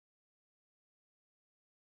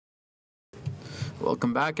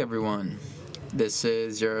Welcome back, everyone. This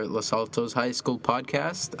is your Los Altos High School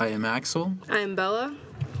podcast. I am Axel. I am Bella.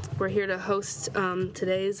 We're here to host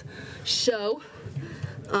today's show.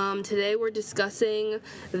 Today we're discussing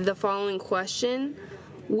the following question.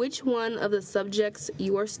 Which one of the subjects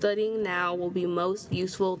you are studying now will be most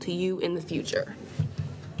useful to you in the future?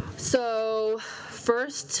 So,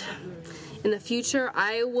 first, in the future,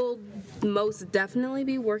 I will most definitely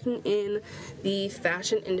be working in the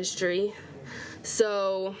fashion industry.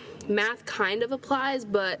 So, math kind of applies,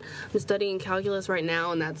 but I'm studying calculus right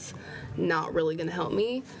now, and that's not really going to help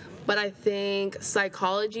me. But I think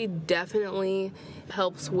psychology definitely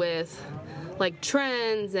helps with, like,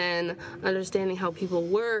 trends and understanding how people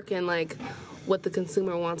work and, like, what the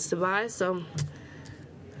consumer wants to buy. So,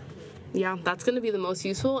 yeah, that's going to be the most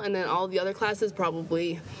useful, and then all the other classes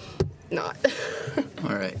probably not.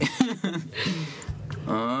 All right.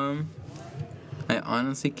 I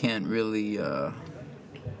honestly can't really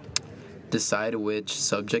decide which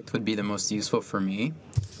subject would be the most useful for me.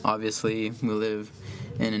 Obviously, we live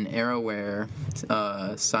in an era where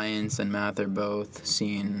science and math are both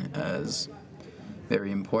seen as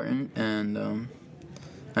very important, and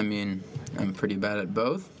I'm pretty bad at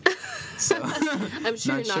both. So I'm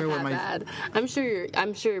sure you're not that bad. I'm sure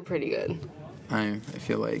you're pretty good. I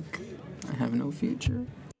feel like I have no future.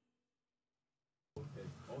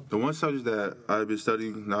 The one subject that I've been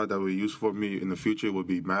studying now that will be useful for me in the future would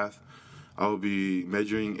be math. I will be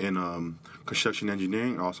majoring in construction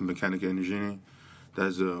engineering, also mechanical engineering.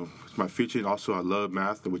 That's my future, and also I love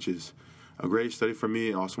math, which is a great study for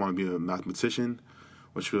me. I also want to be a mathematician,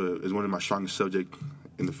 which is one of my strongest subjects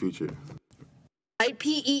in the future.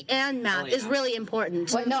 PE and math is really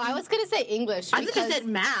important. What? No, I was going to say English. I think I said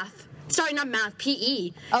math. Sorry, not math,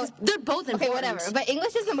 PE. Oh, they're both important. Okay, whatever. But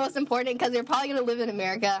English is the most important because you're probably going to live in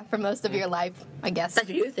America for most of your life, I guess. That's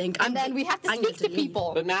what you think. And then we have to speak to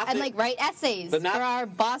people and like write essays for our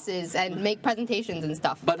bosses and make presentations and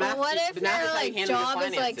stuff. But what if your job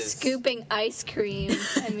is like scooping ice cream?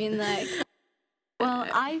 I mean, like. Well,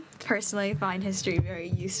 I personally find history very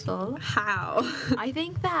useful. How? I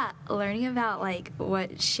think that learning about like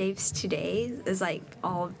what shapes today is like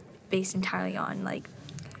all based entirely on like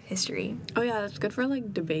history. Oh yeah, that's good for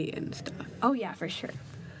like debate and stuff. Oh yeah, for sure.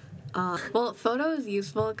 Well, photo is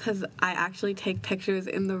useful because I actually take pictures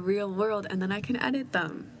in the real world and then I can edit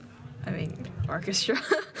them. I mean, orchestra.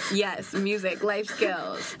 Yes, music, life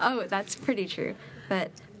skills. Oh, that's pretty true.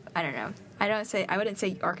 But I don't know. I wouldn't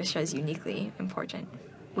say orchestra is uniquely important.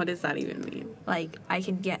 What does that even mean? Like I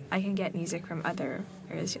can get music from other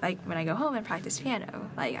areas. Like when I go home and practice piano.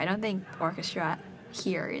 Like I don't think orchestra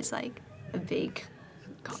here is like a big.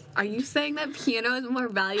 Are you saying that piano is more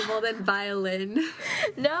valuable than violin?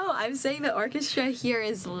 No, I'm saying the orchestra here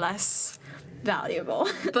is less valuable.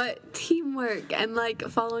 But teamwork and like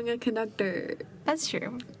following a conductor. That's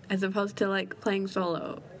true. As opposed to like playing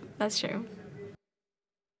solo. That's true.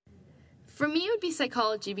 For me, it would be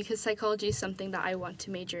psychology because psychology is something that I want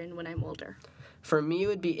to major in when I'm older. For me, it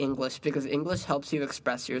would be English because English helps you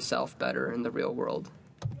express yourself better in the real world.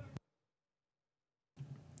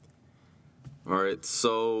 All right,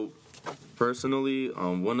 so personally,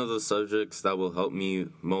 one of the subjects that will help me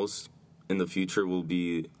most in the future will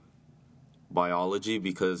be biology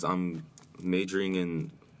because I'm majoring in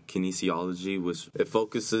kinesiology, which it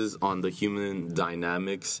focuses on the human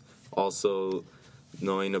dynamics, also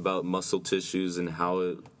knowing about muscle tissues and how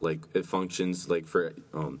it functions like for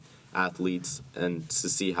athletes and to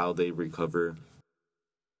see how they recover.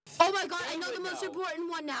 Oh my god, I know the most important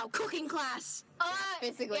one now. Cooking class.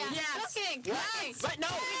 Basically. Yeah. Yes. Cooking class. But no.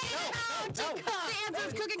 The answer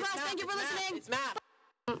is cooking class. Thank you for listening. It's math.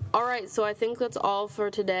 All right, so I think that's all for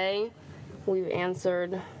today. We've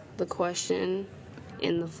answered the question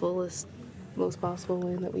in the fullest, most possible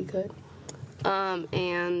way that we could.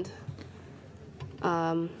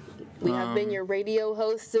 We have been your radio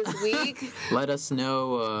hosts this week. Let us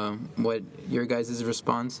know what your guys'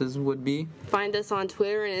 responses would be. Find us on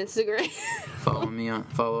Twitter and Instagram.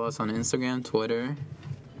 Follow us on Instagram, Twitter,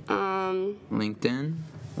 LinkedIn,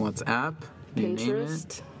 WhatsApp,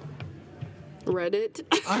 Pinterest, Reddit.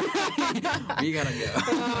 We gotta go.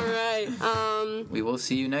 All right. We will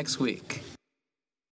see you next week.